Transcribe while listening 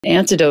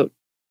Antidote,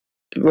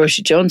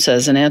 Roshi Jones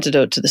says, an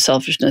antidote to the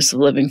selfishness of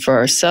living for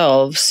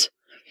ourselves.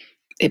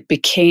 It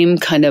became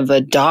kind of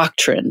a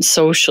doctrine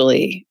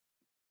socially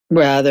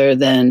rather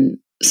than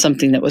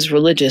something that was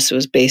religious. It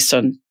was based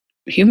on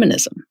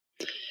humanism.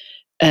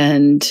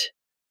 And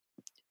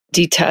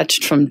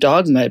detached from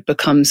dogma, it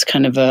becomes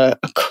kind of a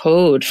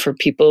code for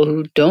people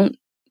who don't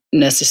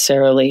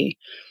necessarily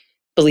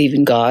believe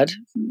in God.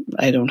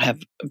 I don't have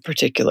a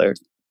particular,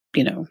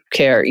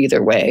 care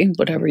either way,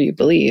 whatever you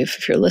believe,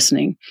 if you're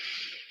listening.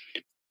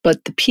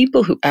 But the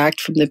people who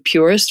act from the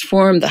purest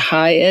form, the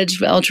high edge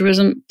of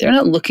altruism, they're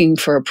not looking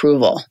for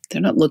approval.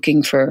 They're not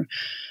looking for,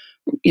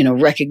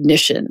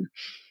 recognition.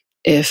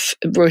 If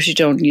Roshi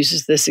Jones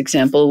uses this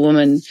example, a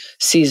woman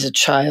sees a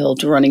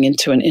child running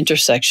into an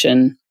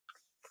intersection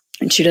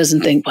and she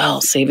doesn't think, well,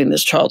 saving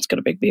this child's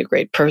going to make me a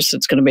great person.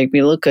 It's going to make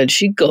me look good.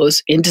 She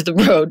goes into the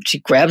road, she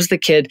grabs the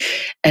kid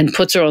and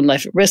puts her own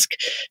life at risk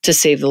to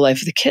save the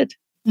life of the kid.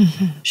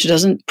 Mm-hmm. She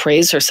doesn't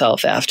praise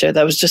herself after.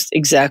 That was just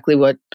exactly what